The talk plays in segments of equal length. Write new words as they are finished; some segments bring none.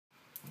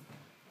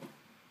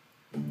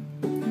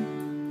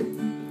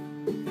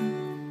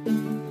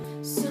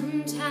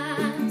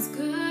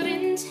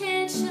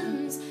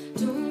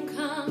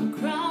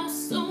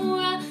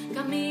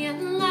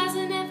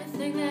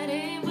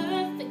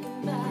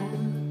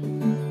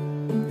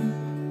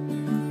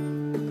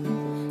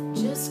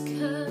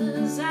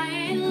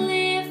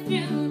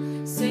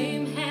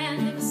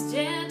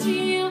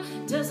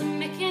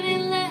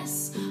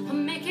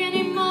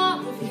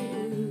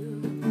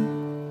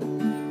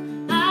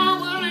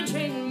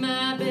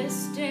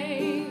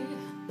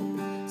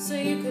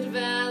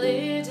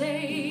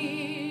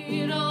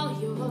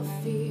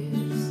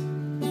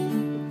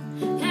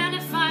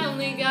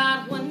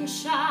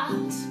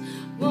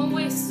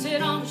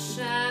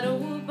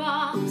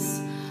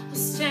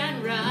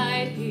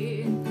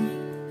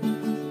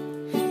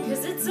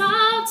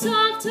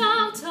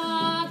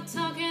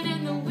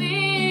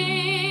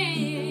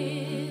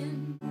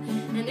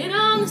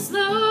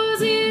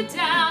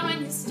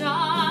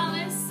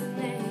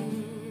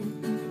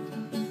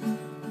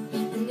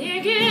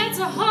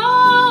a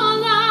whole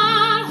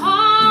lot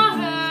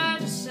harder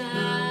to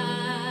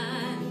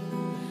shine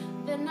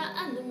than I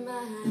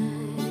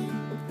undermine.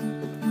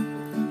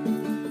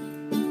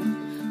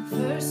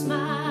 First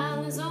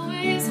smile is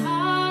always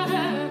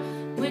harder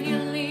when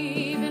you're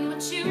leaving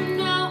what you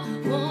know.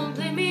 Won't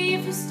blame me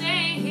if you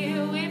stay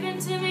here waving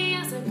to me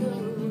as I go.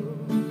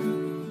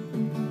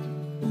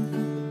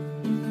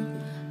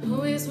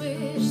 Always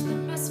wish the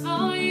best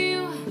for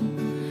you.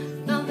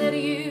 Thought that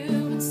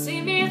you would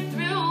see me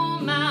through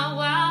my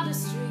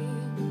wildest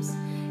dreams.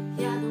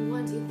 Yeah, the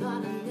ones you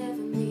thought I'd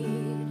never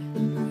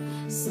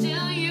meet.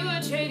 Still you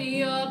would trade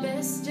your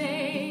best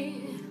day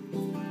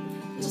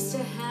just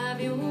to have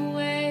your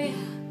way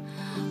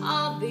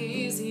all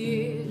these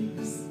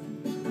years.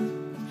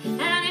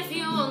 And if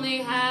you only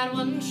had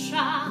one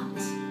shot,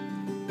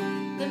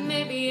 then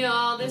maybe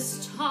all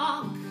this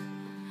talk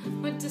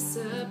would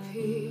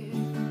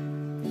disappear.